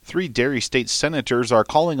Three dairy state senators are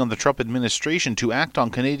calling on the Trump administration to act on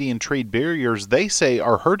Canadian trade barriers they say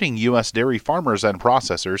are hurting U.S. dairy farmers and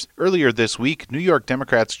processors. Earlier this week, New York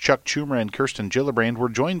Democrats Chuck Schumer and Kirsten Gillibrand were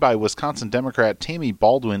joined by Wisconsin Democrat Tammy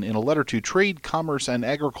Baldwin in a letter to trade, commerce, and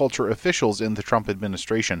agriculture officials in the Trump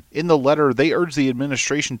administration. In the letter, they urge the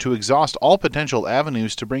administration to exhaust all potential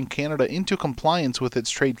avenues to bring Canada into compliance with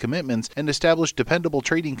its trade commitments and establish dependable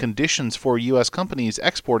trading conditions for U.S. companies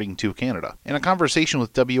exporting to Canada. In a conversation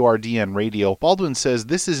with WRDN Radio, Baldwin says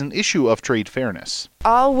this is an issue of trade fairness.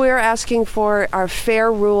 All we're asking for are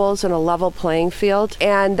fair rules and a level playing field,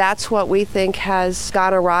 and that's what we think has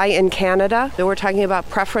gone awry in Canada. We're talking about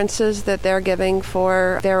preferences that they're giving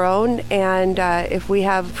for their own, and if we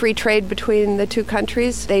have free trade between the two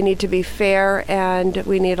countries, they need to be fair, and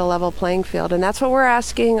we need a level playing field. And that's what we're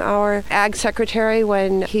asking our Ag Secretary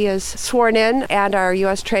when he is sworn in, and our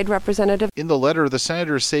U.S. Trade Representative. In the letter, the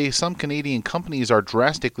senators say some Canadian companies are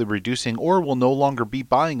drastically reducing or will no longer be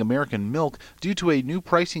buying American milk due to a new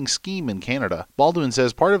pricing scheme in Canada. Baldwin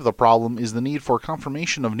says part of the problem is the need for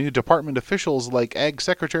confirmation of new department officials like Ag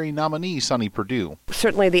Secretary nominee Sonny Perdue.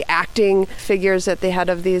 Certainly the acting figures at the head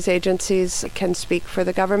of these agencies can speak for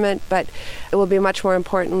the government, but it will be much more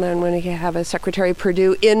important than when you have a Secretary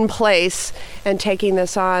Perdue in place and taking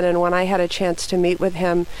this on. And when I had a chance to meet with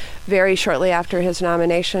him very shortly after his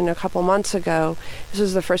nomination a couple months ago, this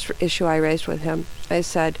was the first issue I raised with him. I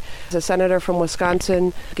said, as a senator from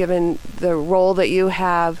Wisconsin, given the role that you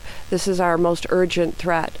have, this is our most urgent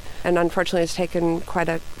threat. And unfortunately, it's taken quite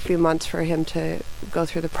a few months for him to go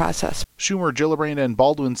through the process. Schumer, Gillibrand, and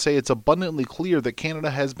Baldwin say it's abundantly clear that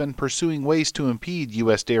Canada has been pursuing ways to impede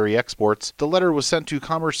U.S. dairy exports. The letter was sent to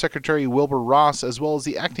Commerce Secretary Wilbur Ross, as well as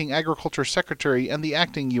the acting Agriculture Secretary and the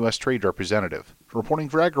acting U.S. Trade Representative. Reporting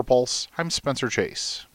for AgriPulse, I'm Spencer Chase.